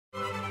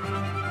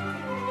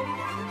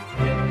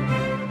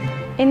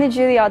In the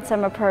Juilliard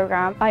summer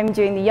program, I'm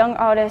doing the Young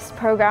Artist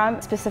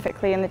program,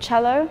 specifically in the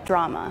cello,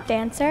 drama.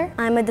 Dancer.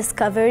 I'm a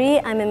discovery.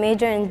 I'm a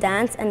major in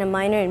dance and a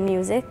minor in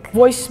music.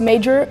 Voice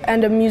major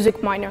and a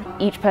music minor.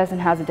 Each person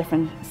has a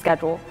different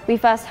schedule. We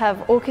first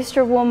have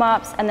orchestra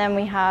warm-ups, and then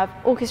we have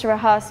orchestra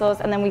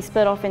rehearsals, and then we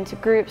split off into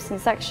groups and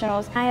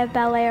sectionals. I have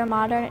ballet or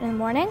modern in the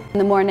morning. In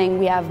the morning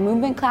we have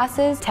movement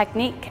classes,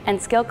 technique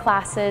and skill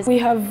classes. We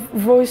have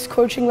voice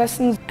coaching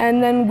lessons,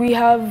 and then we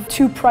have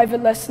 2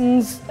 private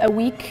lessons a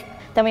week.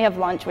 Then we have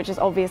lunch, which is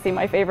obviously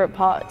my favorite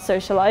part,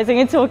 socializing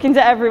and talking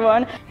to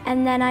everyone.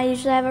 And then I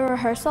usually have a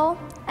rehearsal,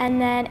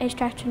 and then a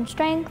stretch and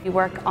strength. We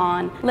work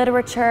on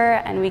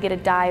literature, and we get to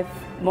dive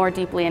more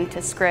deeply into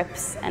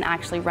scripts and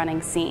actually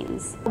running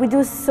scenes. We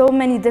do so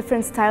many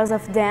different styles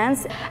of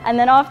dance. And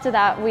then after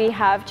that we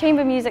have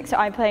chamber music, so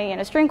I'm playing in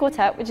a string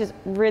quartet, which is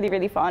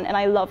really fun, and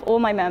I love all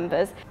my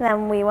members.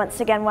 Then we once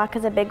again work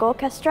as a big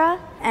orchestra.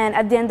 And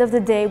at the end of the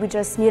day, we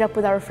just meet up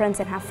with our friends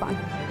and have fun.